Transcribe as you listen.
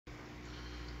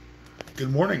Good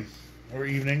morning or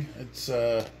evening. It's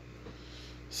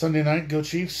Sunday night. Go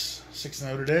Chiefs.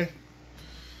 6-0 today.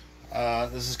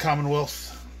 This is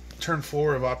Commonwealth turn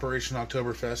 4 of Operation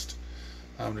Oktoberfest.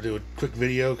 I'm going to do a quick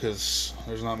video because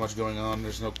there's not much going on.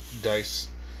 There's no dice.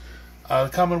 The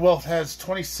Commonwealth has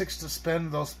 26 to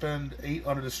spend. They'll spend 8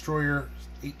 on a destroyer,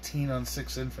 18 on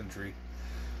 6 infantry.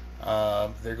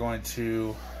 They're going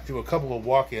to do a couple of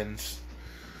walk-ins,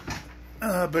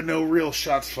 but no real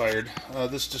shots fired.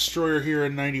 This destroyer here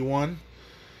in 91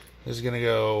 is going to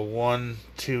go 1,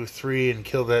 2, 3 and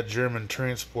kill that German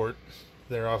transport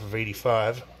there off of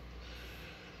 85.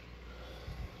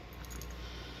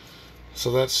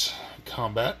 So that's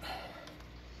combat.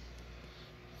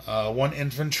 1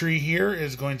 infantry here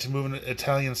is going to move into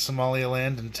Italian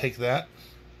Somaliland and take that.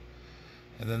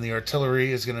 And then the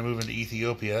artillery is going to move into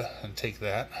Ethiopia and take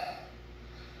that.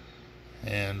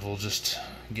 And we'll just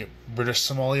get British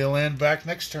Somaliland back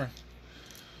next turn.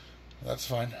 That's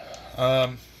fine.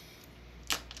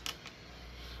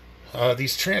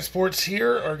 These transports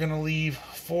here are going to leave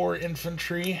 4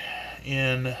 infantry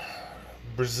in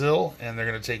Brazil, and they're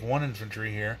going to take 1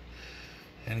 infantry here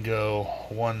and go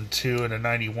 1, 2 into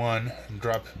 91 and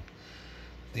drop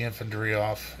the infantry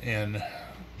off in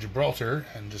Gibraltar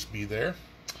and just be there.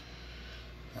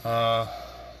 Let's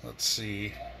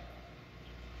see.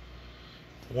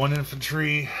 1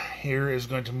 infantry here is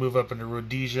going to move up into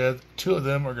Rhodesia. 2 of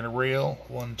them are going to rail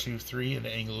 1, 2, 3 into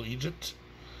Anglo-Egypt,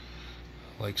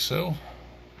 like so.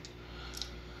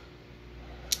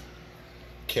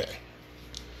 Okay.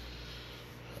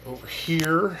 Over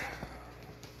here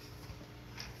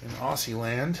in Aussie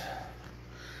land,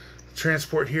 the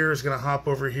transport here is going to hop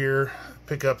over here,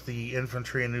 pick up the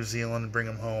infantry in New Zealand and bring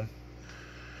them home.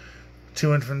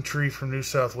 2 infantry from New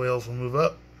South Wales will move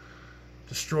up.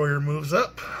 Destroyer moves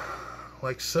up,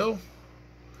 like so.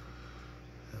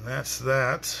 And that's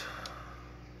that.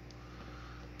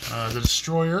 The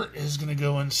destroyer is going to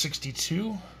go in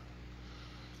 62.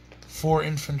 4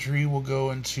 infantry will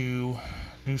go into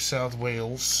New South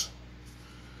Wales,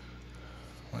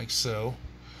 like so.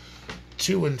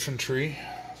 2 infantry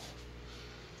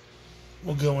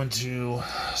will go into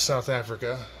South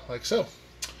Africa, like so.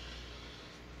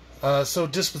 So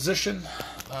disposition,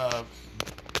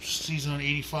 season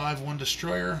 85, 1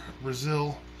 destroyer,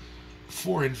 Brazil,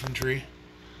 4 infantry,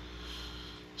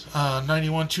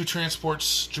 91, 2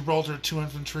 transports, Gibraltar, 2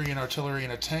 infantry and artillery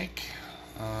and a tank,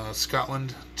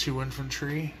 Scotland, 2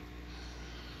 infantry,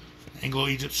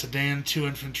 Anglo-Egypt, Sudan, 2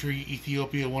 infantry,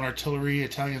 Ethiopia, 1 artillery,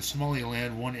 Italian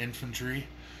Somaliland, 1 infantry,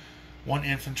 1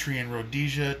 infantry in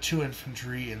Rhodesia, 2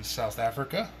 infantry in South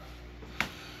Africa,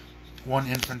 1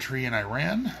 infantry in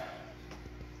Iran,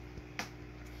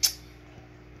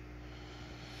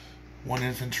 1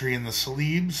 infantry in the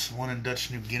Celebes, 1 in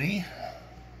Dutch New Guinea,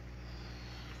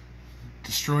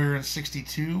 destroyer in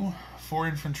 62, 4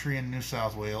 infantry in New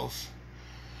South Wales,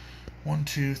 1,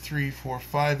 2, 3, 4,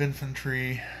 5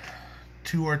 infantry,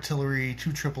 2 artillery,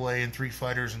 2 AAA, and 3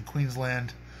 fighters in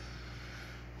Queensland,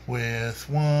 with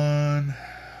 1,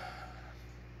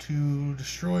 2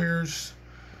 destroyers,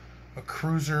 a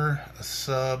cruiser, a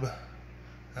sub,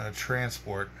 and a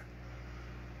transport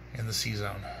in the sea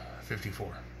zone,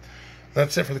 54.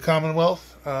 That's it for the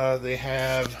Commonwealth. They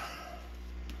have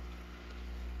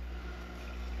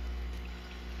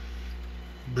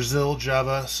Brazil,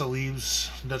 Java, Celebes,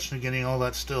 Dutch New Guinea, all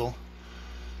that still.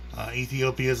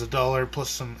 Ethiopia is $1 plus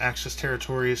some Axis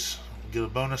territories. We'll give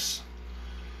a bonus.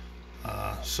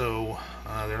 So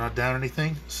they're not down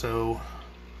anything. So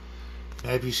the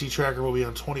IPC tracker will be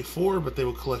on 24, but they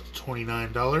will collect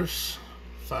 $29.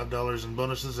 $5 in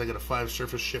bonuses. I got a 5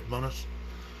 surface ship bonus.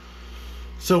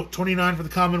 So 29 for the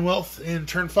Commonwealth in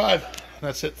turn 5.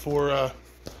 That's it for the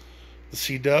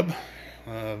C-dub.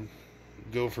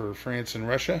 Go for France and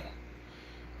Russia.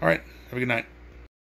 All right. Have a good night.